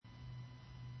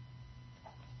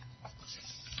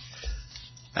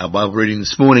Our Bible reading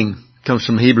this morning comes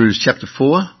from Hebrews chapter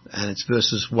 4, and it's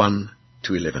verses 1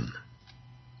 to 11.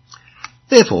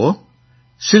 Therefore,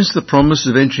 since the promise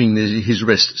of entering his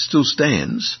rest still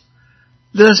stands,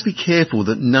 let us be careful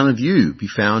that none of you be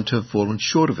found to have fallen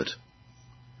short of it.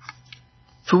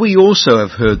 For we also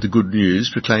have heard the good news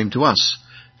proclaimed to us,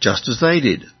 just as they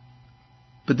did.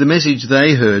 But the message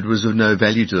they heard was of no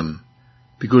value to them,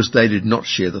 because they did not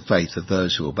share the faith of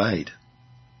those who obeyed.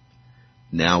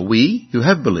 Now we, who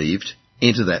have believed,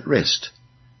 enter that rest,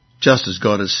 just as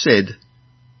God has said,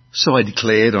 so I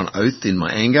declared on oath in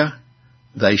my anger,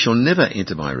 they shall never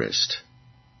enter my rest.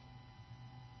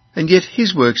 And yet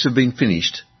his works have been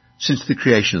finished since the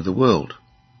creation of the world.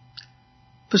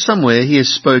 For somewhere he has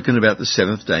spoken about the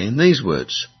seventh day in these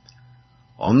words,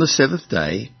 on the seventh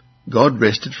day God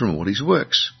rested from all his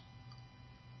works.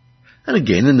 And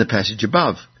again in the passage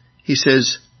above, he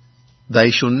says,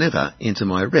 they shall never enter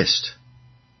my rest.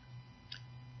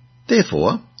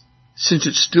 Therefore, since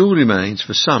it still remains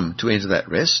for some to enter that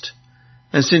rest,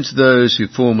 and since those who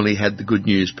formerly had the good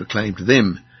news proclaimed to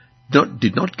them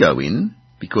did not go in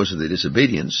because of their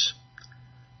disobedience,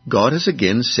 God has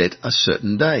again set a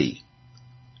certain day,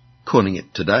 calling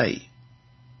it today.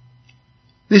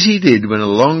 This he did when a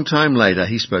long time later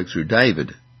he spoke through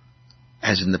David,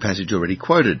 as in the passage already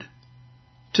quoted.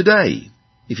 Today,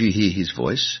 if you hear his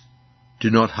voice, do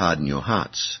not harden your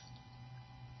hearts.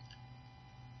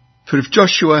 For if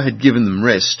Joshua had given them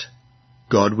rest,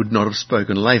 God would not have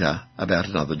spoken later about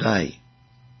another day.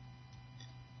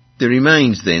 There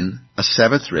remains then a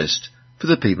Sabbath rest for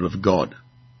the people of God.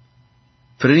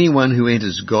 For anyone who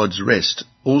enters God's rest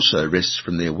also rests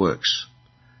from their works,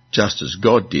 just as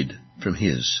God did from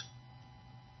his.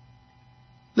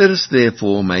 Let us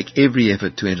therefore make every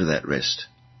effort to enter that rest,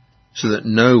 so that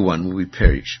no one will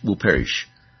perish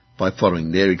by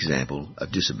following their example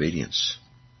of disobedience.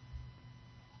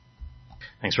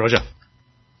 Thanks, Roger.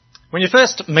 When you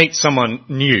first meet someone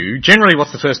new, generally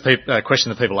what's the first question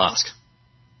that people ask?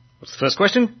 What's the first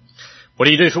question? What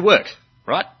do you do for work?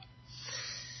 Right?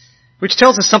 Which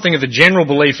tells us something of a general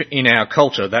belief in our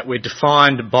culture that we're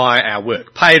defined by our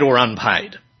work, paid or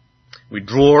unpaid. We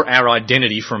draw our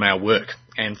identity from our work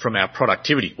and from our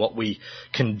productivity, what we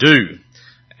can do,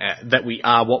 that we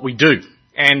are what we do.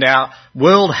 And our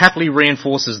world happily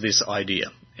reinforces this idea,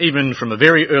 even from a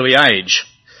very early age.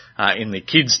 In the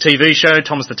kids' TV show,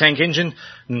 Thomas the Tank Engine,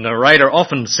 the narrator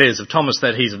often says of Thomas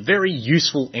that he's a very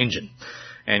useful engine,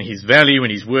 and his value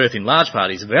and his worth in large part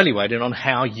is evaluated on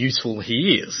how useful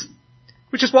he is,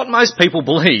 which is what most people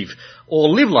believe, or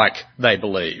live like they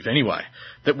believe anyway,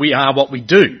 that we are what we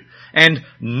do. And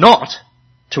not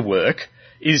to work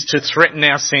is to threaten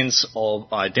our sense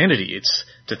of identity. It's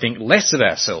to think less of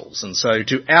ourselves. And so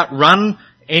to outrun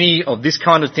any of this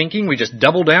kind of thinking, we just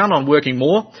double down on working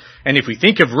more. And if we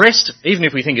think of rest, even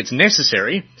if we think it's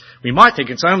necessary, we might think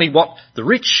it's only what the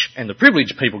rich and the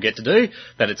privileged people get to do,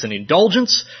 that it's an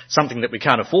indulgence, something that we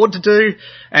can't afford to do,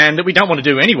 and that we don't want to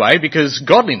do anyway because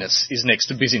godliness is next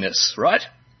to busyness, right?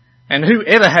 And who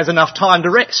ever has enough time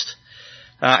to rest?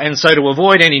 And so to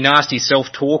avoid any nasty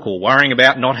self-talk or worrying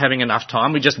about not having enough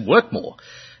time, we just work more.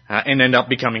 And end up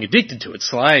becoming addicted to it,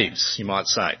 slaves, you might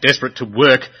say, desperate to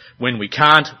work when we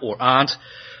can't or aren't,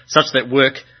 such that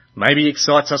work maybe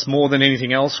excites us more than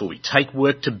anything else, or we take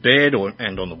work to bed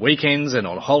and on the weekends and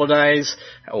on holidays,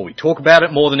 or we talk about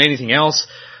it more than anything else,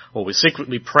 or we're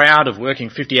secretly proud of working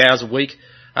 50 hours a week,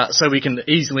 so we can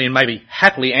easily and maybe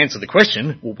happily answer the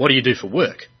question, well, what do you do for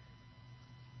work?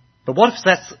 But what if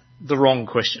that's the wrong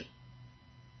question?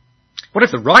 What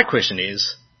if the right question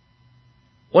is,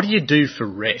 what do you do for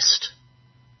rest?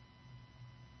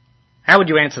 How would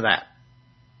you answer that?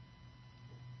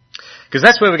 Because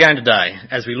that's where we're going today,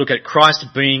 as we look at Christ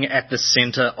being at the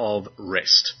centre of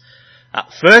rest.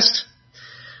 First,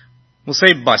 we'll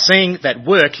see by seeing that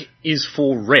work is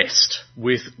for rest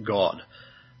with God.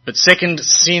 But second,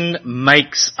 sin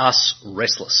makes us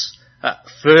restless.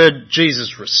 Third,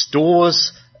 Jesus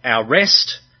restores our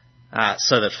rest,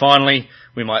 so that finally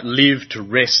we might live to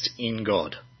rest in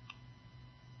God.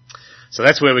 So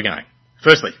that's where we're going.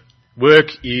 Firstly,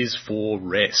 work is for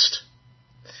rest.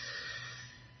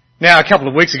 Now, a couple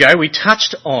of weeks ago, we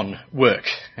touched on work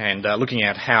and looking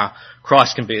at how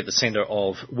Christ can be at the centre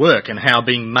of work and how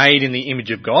being made in the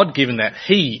image of God, given that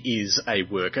he is a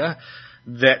worker,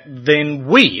 that then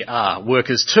we are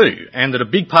workers too, and that a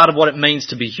big part of what it means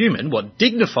to be human, what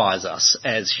dignifies us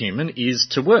as human, is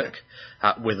to work.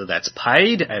 Whether that's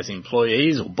paid as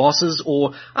employees or bosses,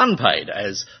 or unpaid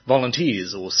as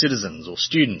volunteers or citizens or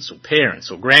students or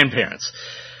parents or grandparents.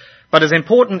 But as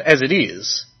important as it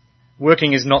is,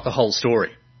 working is not the whole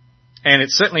story. And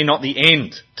it's certainly not the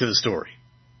end to the story.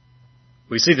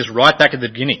 We see this right back at the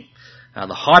beginning.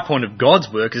 The high point of God's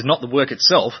work is not the work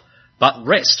itself, but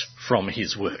rest from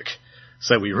his work.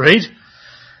 So we read,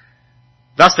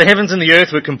 "Thus the heavens and the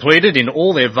earth were completed in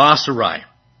all their vast array.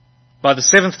 By the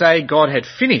seventh day God had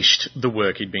finished the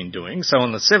work he'd been doing, so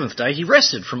on the seventh day he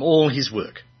rested from all his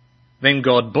work. Then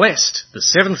God blessed the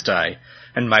seventh day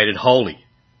and made it holy,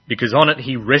 because on it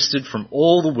he rested from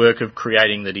all the work of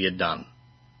creating that he had done."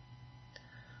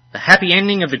 The happy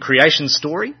ending of the creation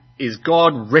story is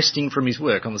God resting from his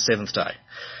work on the seventh day.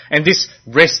 And this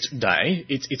rest day,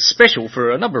 it's special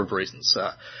for a number of reasons.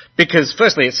 Because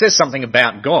firstly, it says something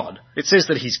about God. It says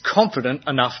that he's confident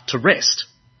enough to rest.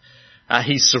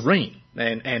 He's serene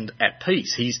and at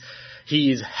peace.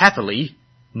 He is happily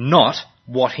not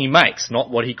what he makes, not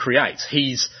what he creates.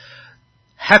 He's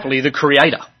happily the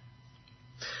creator.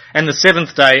 And the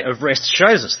seventh day of rest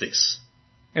shows us this.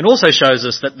 And also shows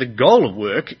us that the goal of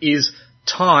work is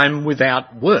time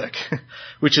without work,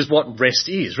 which is what rest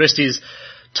is. Rest is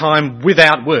time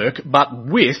without work, but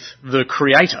with the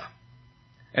Creator.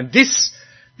 And this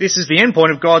is the end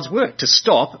point of God's work, to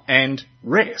stop and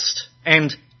rest,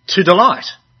 and to delight,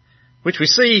 which we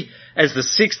see as the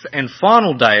sixth and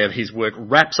final day of his work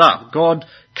wraps up. God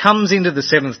comes into the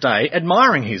seventh day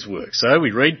admiring his work. So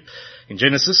we read in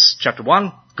Genesis chapter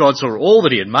 1, God saw all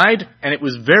that he had made, and it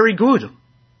was very good.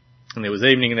 And there was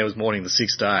evening and there was morning the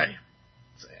sixth day.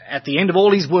 At the end of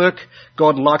all his work,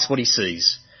 God likes what he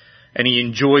sees, and he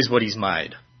enjoys what he's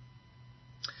made.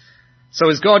 So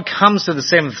as God comes to the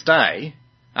seventh day,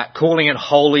 calling it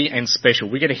holy and special,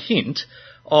 we get a hint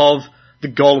of the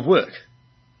goal of work,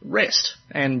 rest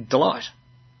and delight.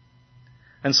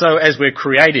 And so as we're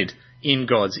created in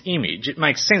God's image, it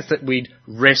makes sense that we'd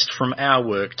rest from our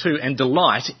work too and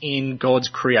delight in God's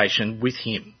creation with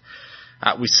him.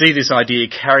 We see this idea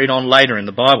carried on later in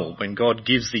the Bible when God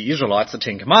gives the Israelites the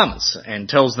Ten Commandments and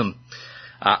tells them,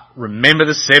 remember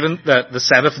the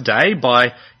Sabbath day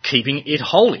by keeping it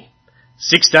holy.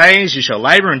 6 days you shall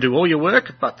labour and do all your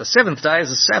work, but the seventh day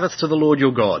is a Sabbath to the Lord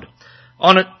your God.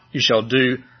 On it you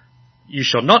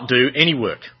shall not do any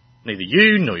work, neither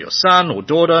you, nor your son or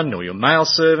daughter, nor your male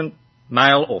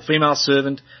or female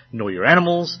servant, nor your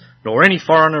animals, nor any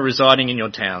foreigner residing in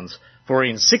your towns. For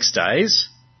in 6 days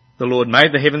the Lord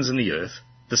made the heavens and the earth,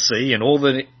 the sea and all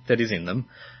that is in them,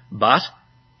 but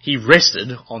he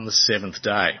rested on the seventh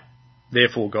day.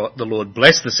 Therefore the Lord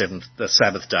blessed the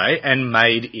Sabbath day and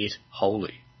made it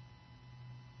holy.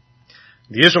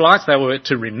 The Israelites, they were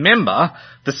to remember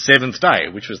the seventh day,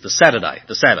 which was the Saturday,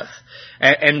 the Sabbath,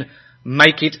 and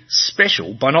make it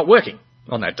special by not working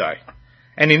on that day.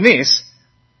 And in this,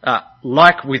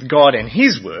 like with God and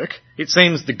his work, it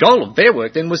seems the goal of their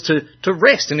work then was to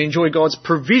rest and enjoy God's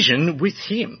provision with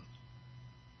him.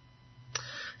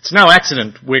 It's no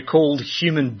accident we're called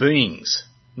human beings,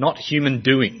 not human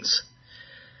doings.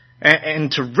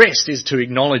 And to rest is to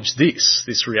acknowledge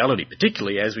this reality,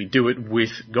 particularly as we do it with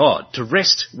God. To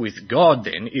rest with God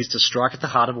then is to strike at the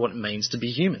heart of what it means to be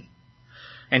human,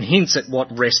 and hints at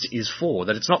what rest is for,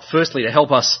 that it's not firstly to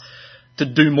help us to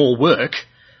do more work,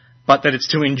 but that it's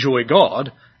to enjoy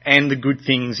God and the good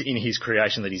things in his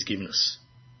creation that he's given us.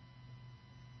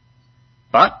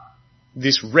 But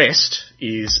this rest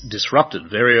is disrupted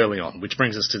very early on, which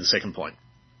brings us to the second point.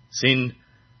 Sin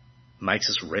makes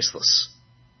us restless.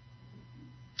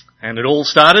 And it all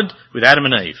started with Adam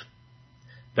and Eve.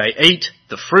 They eat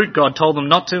the fruit God told them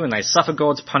not to, and they suffer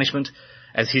God's punishment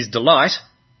as his delight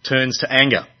turns to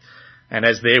anger, and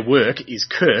as their work is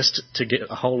cursed to get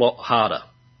a whole lot harder.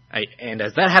 And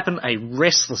as that happened, a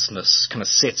restlessness kind of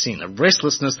sets in, a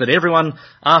restlessness that everyone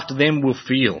after them will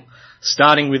feel,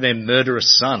 starting with their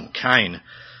murderous son, Cain.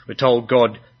 We're told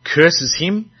God curses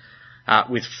him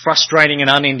with frustrating and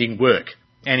unending work,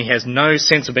 and he has no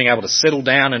sense of being able to settle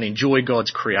down and enjoy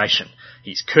God's creation.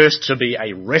 He's cursed to be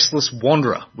a restless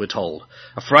wanderer, we're told,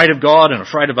 afraid of God and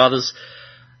afraid of others,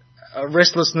 a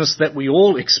restlessness that we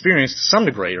all experience to some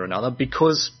degree or another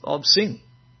because of sin.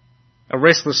 A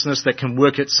restlessness that can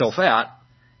work itself out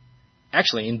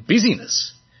actually in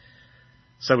busyness.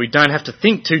 So we don't have to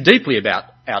think too deeply about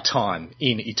our time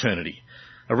in eternity.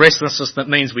 A restlessness that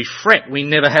means we fret we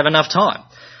never have enough time.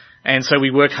 And so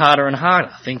we work harder and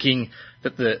harder, thinking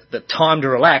that the time to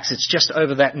relax, it's just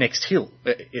over that next hill,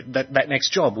 that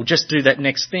next job. We'll just do that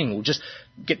next thing. We'll just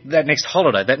get that next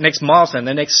holiday, that next milestone,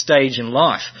 that next stage in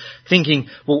life. Thinking,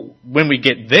 well, when we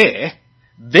get there,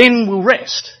 then we'll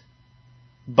rest.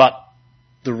 But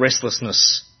the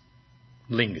restlessness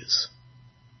lingers.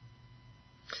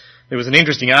 There was an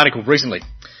interesting article recently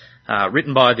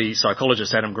written by the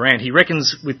psychologist Adam Grant. He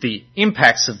reckons with the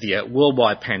impacts of the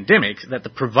worldwide pandemic that the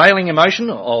prevailing emotion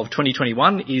of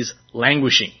 2021 is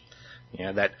languishing.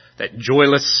 That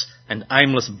joyless and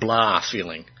aimless blah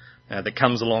feeling that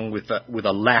comes along with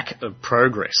a lack of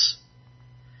progress,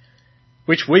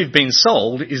 which we've been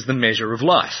sold is the measure of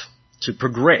life, to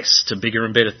progress to bigger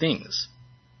and better things.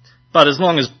 But as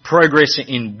long as progress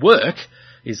in work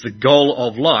is the goal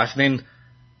of life, then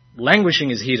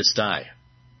languishing is here to stay.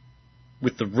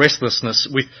 With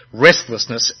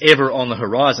restlessness ever on the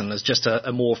horizon as just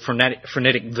a more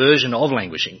frenetic version of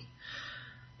languishing.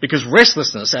 Because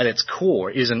restlessness at its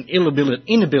core is an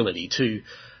inability to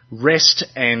rest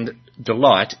and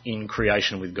delight in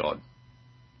creation with God.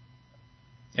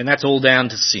 And that's all down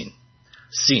to sin.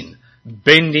 Sin,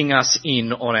 bending us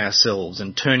in on ourselves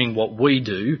and turning what we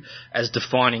do as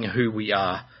defining who we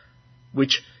are,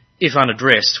 which, if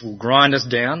unaddressed, will grind us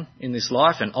down in this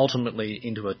life and ultimately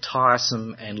into a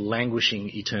tiresome and languishing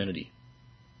eternity,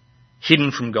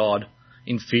 hidden from God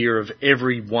in fear of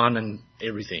everyone and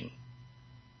everything.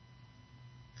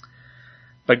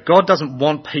 But God doesn't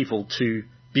want people to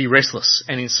be restless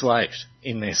and enslaved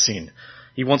in their sin.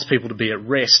 He wants people to be at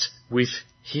rest with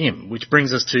Him, which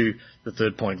brings us to the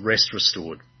third point, rest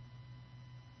restored.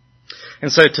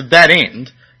 And so to that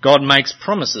end, God makes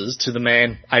promises to the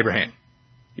man Abraham.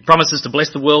 He promises to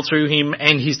bless the world through him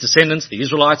and his descendants, the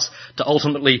Israelites, to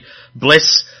ultimately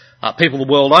bless people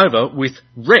the world over with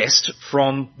rest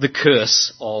from the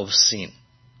curse of sin.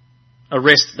 A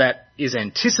rest that is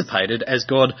anticipated as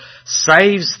God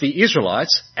saves the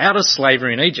Israelites out of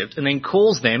slavery in Egypt and then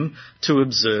calls them to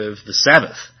observe the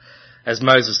Sabbath, as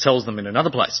Moses tells them in another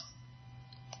place.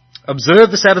 Observe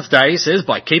the Sabbath day, he says,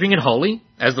 by keeping it holy,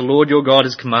 as the Lord your God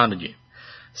has commanded you.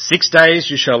 6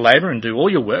 days you shall labour and do all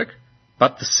your work,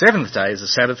 but the seventh day is a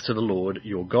Sabbath to the Lord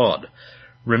your God.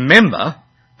 Remember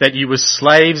that you were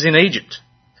slaves in Egypt,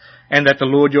 and that the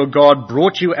Lord your God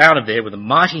brought you out of there with a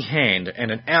mighty hand and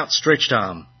an outstretched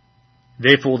arm.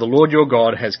 Therefore the Lord your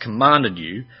God has commanded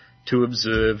you to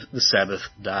observe the Sabbath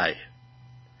day.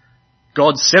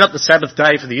 God set up the Sabbath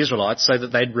day for the Israelites so that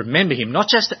they'd remember him not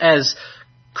just as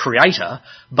Creator,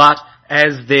 but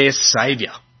as their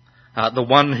Saviour. The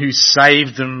one who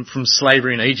saved them from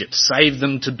slavery in Egypt, saved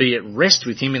them to be at rest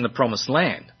with him in the promised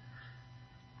land.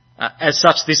 As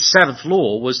such, this Sabbath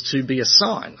law was to be a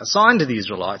sign to the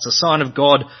Israelites, a sign of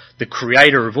God, the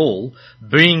Creator of all,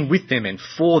 being with them and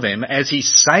for them as he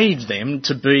saved them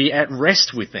to be at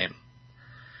rest with them.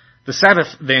 The Sabbath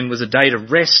then was a day to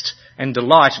rest and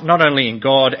delight not only in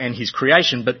God and his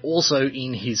creation, but also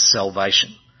in his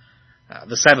salvation.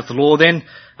 The Sabbath law then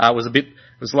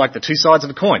was like the two sides of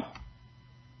a coin.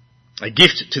 A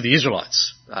gift to the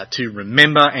Israelites to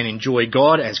remember and enjoy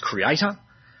God as Creator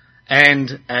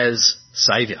and as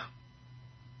Saviour.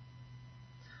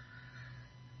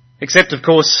 Except, of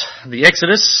course, the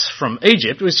Exodus from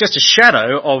Egypt was just a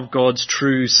shadow of God's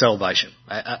true salvation.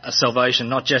 A salvation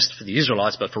not just for the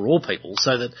Israelites, but for all people,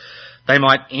 so that they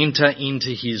might enter into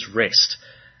his rest.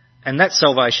 And that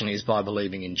salvation is by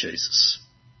believing in Jesus.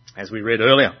 As we read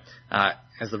earlier,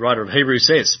 as the writer of Hebrews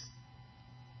says,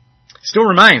 it still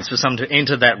remains for some to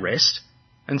enter that rest.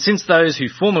 And since those who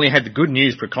formerly had the good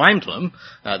news proclaimed to them,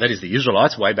 that is the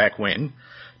Israelites way back when,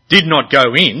 did not go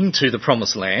in to the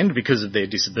promised land because of their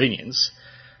disobedience,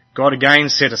 God again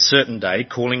set a certain day,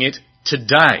 calling it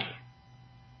today.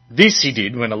 This he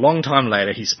did when a long time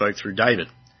later he spoke through David,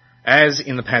 as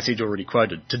in the passage already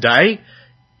quoted. Today,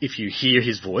 if you hear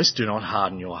his voice, do not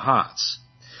harden your hearts.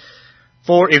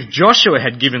 For if Joshua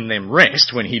had given them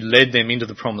rest when he led them into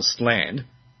the promised land,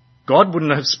 God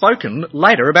wouldn't have spoken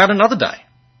later about another day.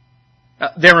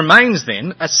 There remains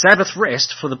then a Sabbath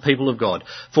rest for the people of God.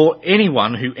 For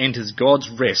anyone who enters God's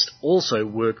rest also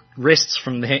rests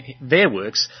from their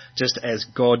works, just as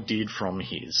God did from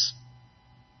his.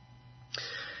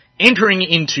 Entering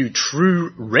into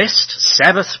true rest,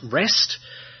 Sabbath rest,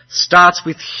 starts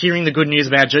with hearing the good news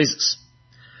about Jesus,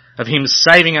 of him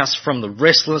saving us from the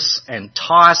restless and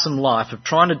tiresome life of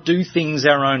trying to do things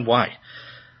our own way,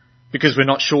 because we're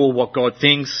not sure what God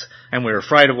thinks, and we're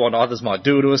afraid of what others might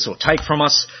do to us or take from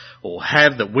us or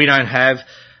have that we don't have.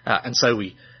 And so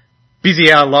we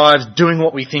busy our lives doing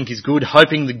what we think is good,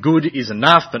 hoping the good is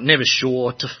enough, but never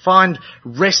sure. To find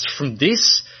rest from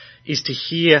this is to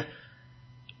hear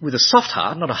with a soft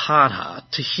heart, not a hard heart,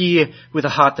 to hear with a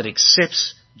heart that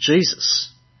accepts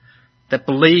Jesus, that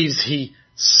believes he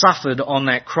suffered on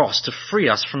that cross to free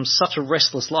us from such a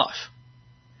restless life,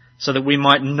 so that we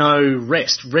might know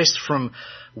rest from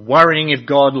worrying if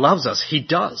God loves us. He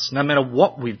does, no matter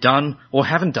what we've done or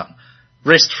haven't done.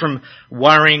 Rest from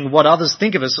worrying what others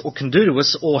think of us or can do to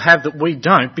us or have that we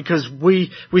don't, because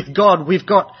with God, we've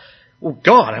got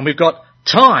God, and we've got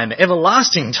time,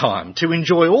 everlasting time, to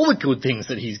enjoy all the good things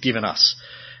that he's given us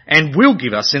and will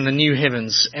give us in the new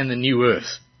heavens and the new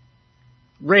earth.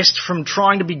 Rest from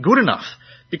trying to be good enough,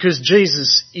 because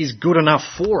Jesus is good enough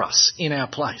for us in our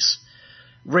place.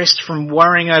 Rest from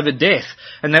worrying over death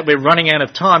and that we're running out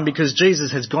of time, because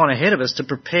Jesus has gone ahead of us to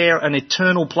prepare an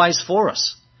eternal place for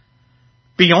us,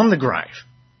 beyond the grave.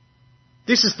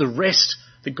 This is the rest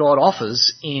that God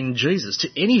offers in Jesus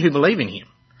to any who believe in him.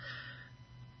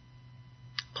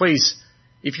 Please,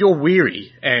 if you're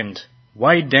weary and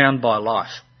weighed down by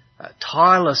life,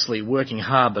 tirelessly working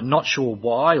hard but not sure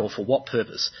why or for what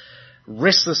purpose,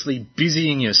 restlessly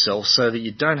busying yourself so that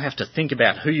you don't have to think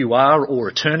about who you are or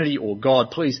eternity or God,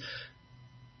 please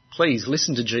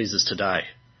listen to Jesus today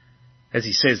as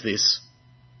he says this: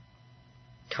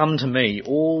 "Come to me,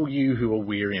 all you who are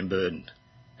weary and burdened,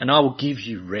 and I will give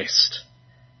you rest.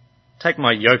 Take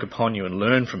my yoke upon you and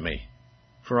learn from me,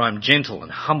 for I am gentle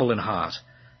and humble in heart,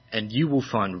 and you will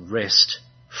find rest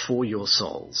for your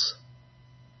souls."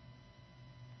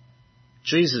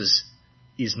 Jesus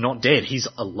is not dead, he's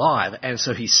alive, and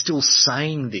so he's still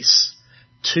saying this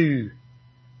to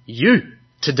you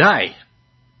today.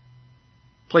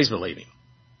 Please believe him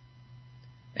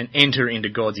and enter into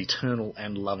God's eternal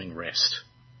and loving rest.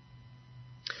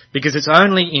 Because it's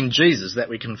only in Jesus that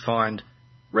we can find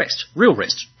rest, real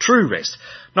rest, true rest,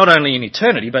 not only in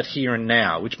eternity but here and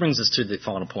now, which brings us to the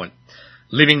final point: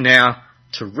 living now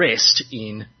to rest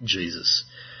in Jesus,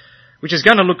 which is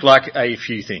going to look like a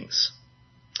few things.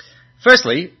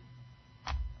 Firstly,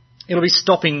 it'll be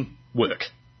stopping work,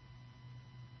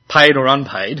 paid or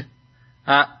unpaid,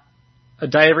 a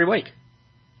day every week.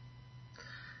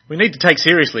 We need to take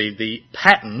seriously the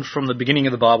pattern from the beginning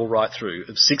of the Bible right through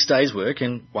of 6 days work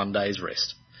and 1 day's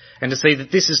rest. And to see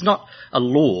that this is not a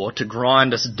law to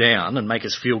grind us down and make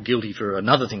us feel guilty for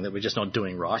another thing that we're just not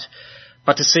doing right,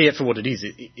 but to see it for what it is.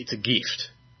 It's a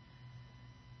gift.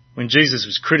 When Jesus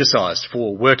was criticised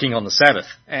for working on the Sabbath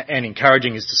and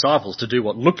encouraging his disciples to do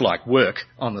what looked like work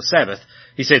on the Sabbath,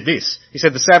 he said this. He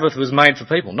said the Sabbath was made for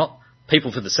people, not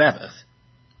people for the Sabbath.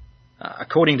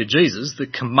 According to Jesus, the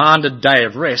commanded day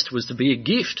of rest was to be a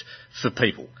gift for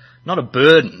people, not a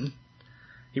burden.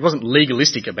 He wasn't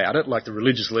legalistic about it like the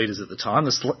religious leaders at the time.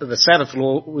 The Sabbath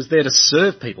law was there to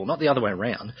serve people, not the other way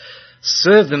around.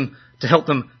 Serve them to help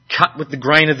them cut with the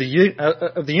grain of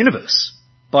the universe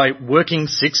by working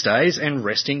 6 days and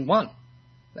resting 1.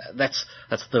 That's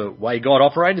the way God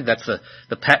operated. That's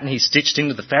the pattern he stitched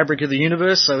into the fabric of the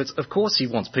universe. So of course he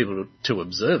wants people to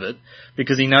observe it,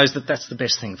 because he knows that that's the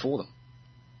best thing for them.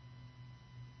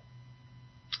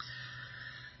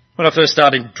 When I first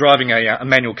started driving a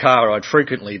manual car, I'd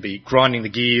frequently be grinding the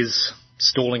gears,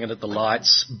 stalling it at the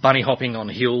lights, bunny hopping on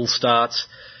hill starts.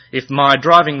 If my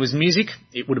driving was music,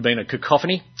 it would have been a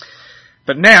cacophony.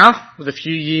 But now, with a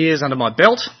few years under my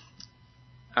belt,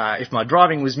 if my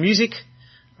driving was music,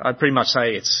 I'd pretty much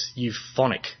say it's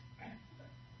euphonic.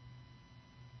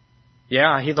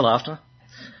 Yeah, I hear the laughter.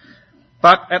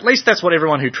 But at least that's what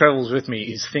everyone who travels with me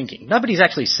is thinking. Nobody's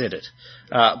actually said it.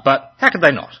 But how could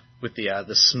they not? With the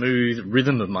smooth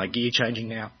rhythm of my gear changing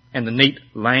now, and the neat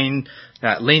lane,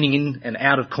 leaning in and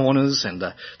out of corners, and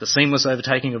the seamless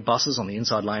overtaking of buses on the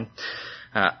inside lane.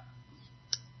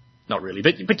 Not really,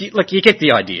 but you get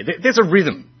the idea. There's a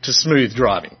rhythm to smooth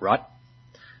driving, right?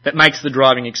 That makes the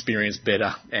driving experience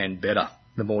better and better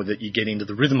the more that you get into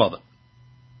the rhythm of it.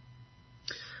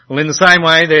 Well, in the same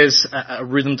way, there's a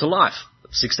rhythm to life.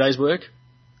 6 days work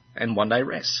and 1 day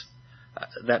rest.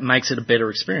 That makes it a better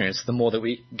experience the more that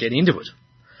we get into it.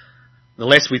 The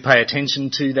less we pay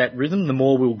attention to that rhythm, the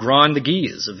more we'll grind the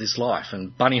gears of this life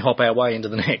and bunny hop our way into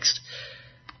the next.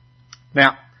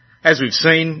 Now, as we've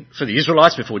seen for the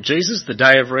Israelites before Jesus, the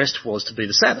day of rest was to be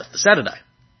the Sabbath, the Saturday.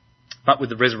 But with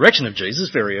the resurrection of Jesus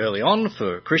very early on,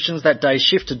 for Christians, that day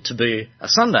shifted to be a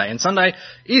Sunday. And Sunday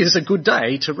is a good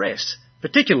day to rest,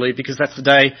 particularly because that's the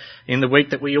day in the week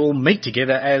that we all meet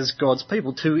together as God's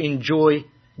people to enjoy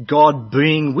God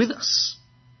being with us.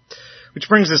 Which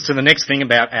brings us to the next thing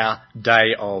about our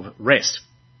day of rest.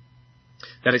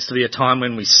 That it's to be a time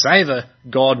when we savour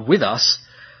God with us,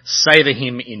 savour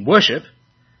him in worship,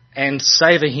 and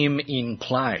savour him in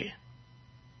play.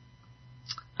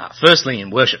 Firstly, in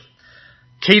worship.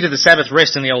 Key to the Sabbath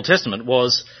rest in the Old Testament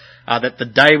was that the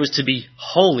day was to be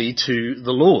holy to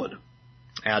the Lord.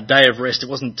 Our day of rest, it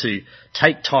wasn't to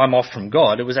take time off from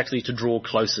God, it was actually to draw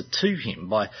closer to him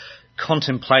by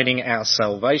contemplating our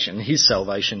salvation, his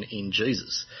salvation in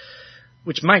Jesus.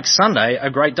 Which makes Sunday a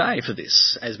great day for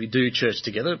this, as we do church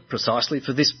together precisely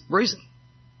for this reason.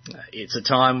 It's a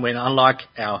time when, unlike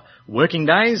our working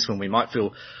days, when we might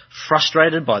feel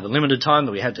frustrated by the limited time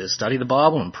that we have to study the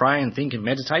Bible and pray and think and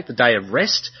meditate, the day of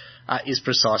rest is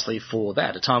precisely for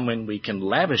that. A time when we can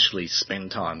lavishly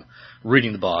spend time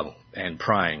reading the Bible and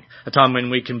praying. A time when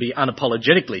we can be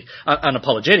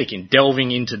unapologetic in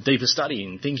delving into deeper study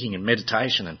and thinking and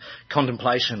meditation and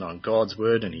contemplation on God's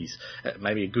Word and His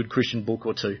maybe a good Christian book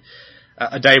or two.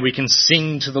 A day we can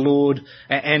sing to the Lord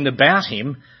and about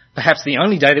Him, perhaps the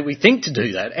only day that we think to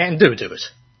do that and do it.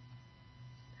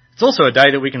 It's also a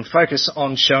day that we can focus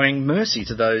on showing mercy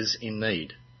to those in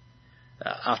need.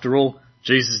 After all,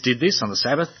 Jesus did this on the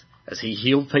Sabbath as He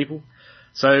healed people,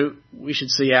 so we should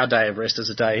see our day of rest as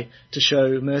a day to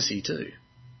show mercy too,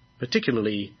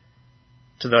 particularly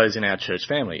to those in our church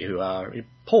family who are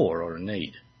poor or in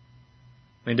need.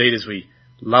 Indeed, as we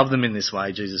love them in this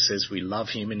way, Jesus says we love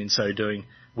Him, and in so doing,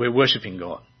 we're worshipping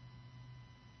God.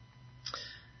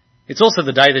 It's also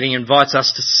the day that He invites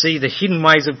us to see the hidden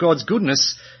ways of God's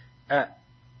goodness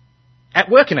at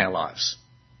work in our lives.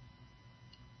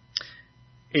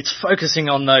 It's focusing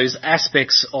on those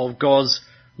aspects of God's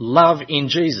love in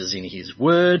Jesus, in His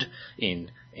Word, in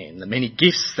the many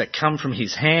gifts that come from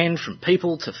His hand, from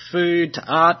people to food, to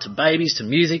art, to babies, to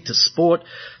music, to sport,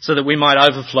 so that we might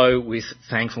overflow with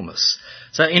thankfulness.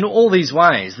 So in all these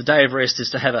ways, the day of rest is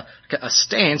to have a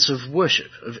stance of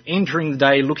worship, of entering the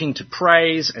day looking to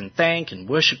praise and thank and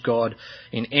worship God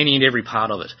in any and every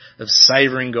part of it, of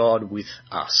savouring God with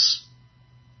us.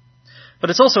 But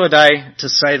it's also a day to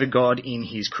savour God in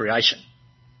His creation.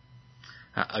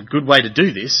 A good way to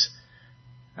do this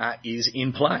is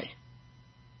in play.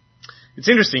 It's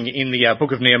interesting, in the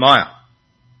book of Nehemiah,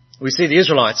 we see the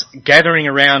Israelites gathering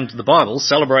around the Bible,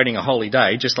 celebrating a holy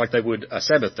day, just like they would a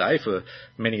Sabbath day for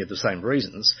many of the same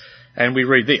reasons. And we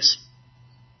read this.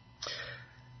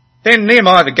 Then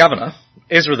Nehemiah the governor,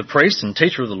 Ezra the priest and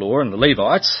teacher of the law, and the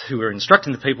Levites, who were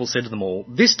instructing the people, said to them all,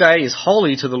 "This day is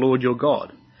holy to the Lord your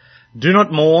God. Do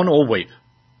not mourn or weep."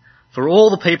 For all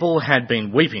the people had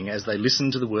been weeping as they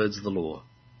listened to the words of the law.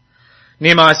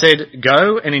 Nehemiah said,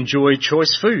 "Go and enjoy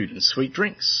choice food and sweet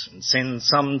drinks, and send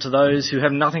some to those who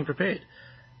have nothing prepared.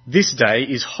 This day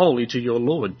is holy to your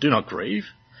Lord. Do not grieve,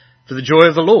 for the joy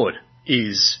of the Lord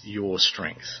is your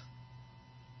strength."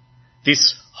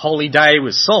 This holy day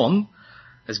was solemn,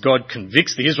 as God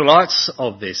convicts the Israelites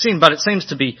of their sin, but it seems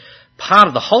to be part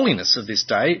of the holiness of this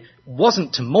day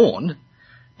wasn't to mourn,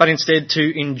 but instead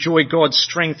to enjoy God's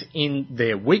strength in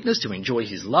their weakness, to enjoy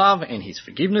His love and His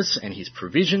forgiveness and His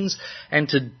provisions, and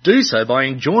to do so by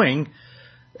enjoying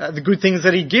the good things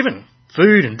that He'd given,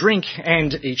 food and drink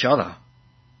and each other.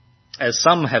 As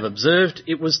some have observed,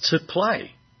 it was to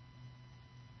play.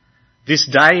 This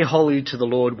day holy to the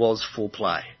Lord was for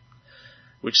play,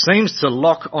 which seems to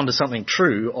lock onto something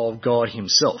true of God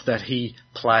Himself, that He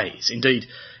plays. Indeed,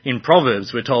 in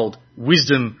Proverbs we're told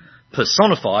wisdom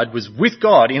personified was with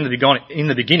God in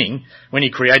the beginning when He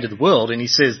created the world, and He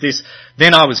says this,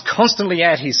 "Then I was constantly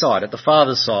at His side, at the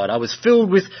Father's side. I was filled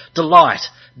with delight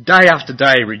day after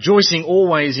day, rejoicing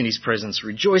always in His presence,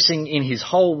 rejoicing in His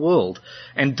whole world,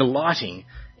 and delighting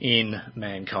in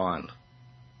mankind."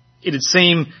 It'd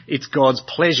seem it's God's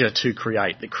pleasure to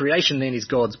create. The creation then is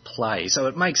God's play. So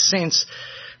it makes sense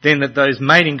then that those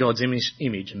made in God's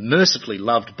image, mercifully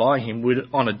loved by Him, would,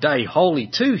 on a day holy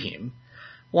to Him,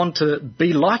 want to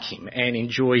be like Him and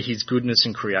enjoy His goodness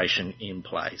and creation in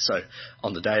play. So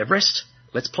on the day of rest,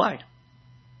 let's play.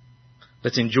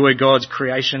 Let's enjoy God's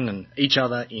creation and each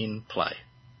other in play.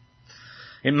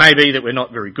 It may be that we're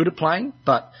not very good at playing,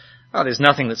 but there's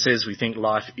nothing that says we think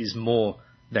life is more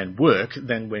than work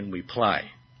than when we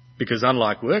play. Because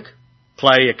unlike work,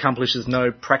 play accomplishes no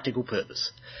practical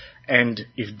purpose. And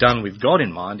if done with God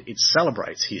in mind, it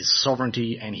celebrates His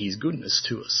sovereignty and His goodness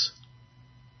to us.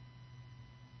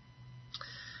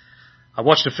 I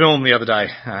watched a film the other day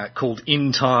called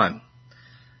In Time.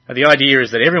 The idea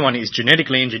is that everyone is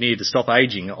genetically engineered to stop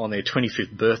aging on their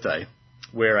 25th birthday,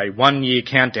 where a 1-year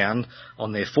countdown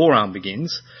on their forearm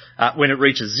begins. When it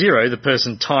reaches 0, the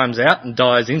person times out and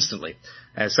dies instantly.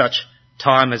 As such,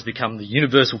 time has become the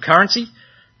universal currency,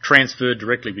 transferred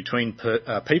directly between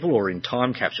people or in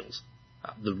time capsules.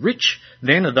 The rich,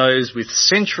 then, are those with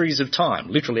centuries of time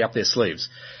literally up their sleeves.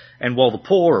 And while the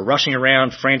poor are rushing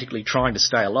around frantically trying to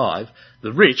stay alive,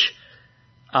 the rich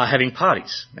are having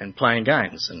parties and playing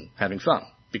games and having fun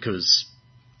because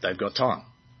they've got time.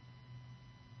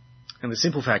 And the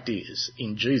simple fact is,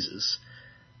 in Jesus,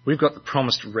 we've got the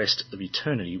promised rest of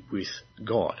eternity with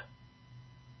God.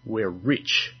 We're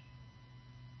rich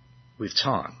with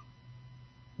time.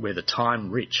 We're the time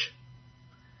rich,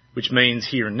 which means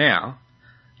here and now,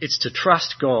 It's to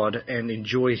trust God and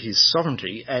enjoy his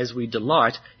sovereignty as we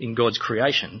delight in God's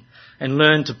creation and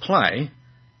learn to play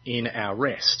in our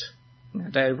rest, in our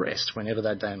day of rest, whenever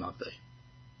that day might be.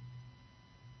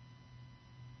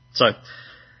 So,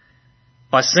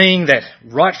 by seeing that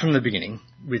right from the beginning,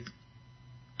 with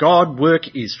God,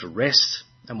 work is for rest,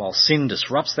 and while sin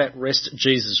disrupts that rest,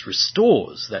 Jesus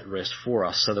restores that rest for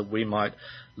us so that we might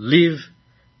live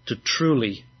to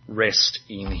truly rest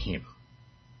in him.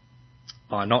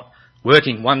 By not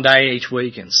working one day each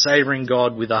week and savouring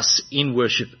God with us in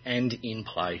worship and in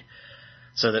play,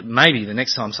 so that maybe the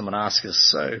next time someone asks us,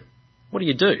 so what do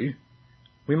you do?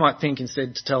 We might think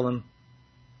instead to tell them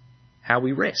how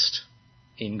we rest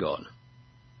in God.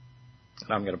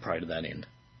 And I'm going to pray to that end.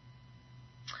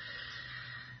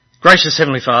 Gracious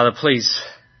Heavenly Father, please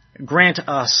grant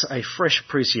us a fresh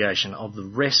appreciation of the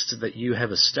rest that you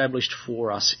have established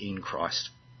for us in Christ.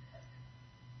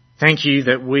 Thank you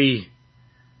that we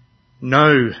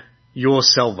know your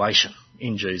salvation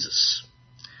in Jesus,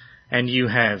 and you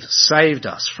have saved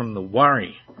us from the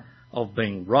worry of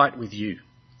being right with you,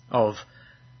 of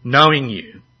knowing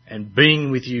you and being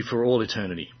with you for all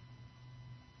eternity.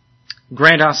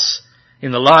 Grant us,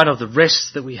 in the light of the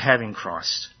rest that we have in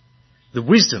Christ, the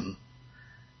wisdom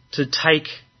to take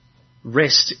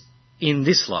rest in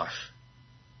this life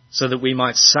so that we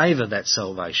might savour that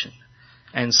salvation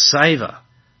and savour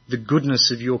the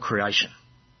goodness of your creation.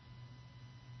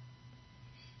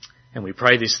 And we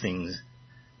pray these things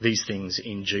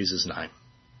in Jesus' name.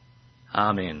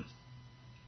 Amen.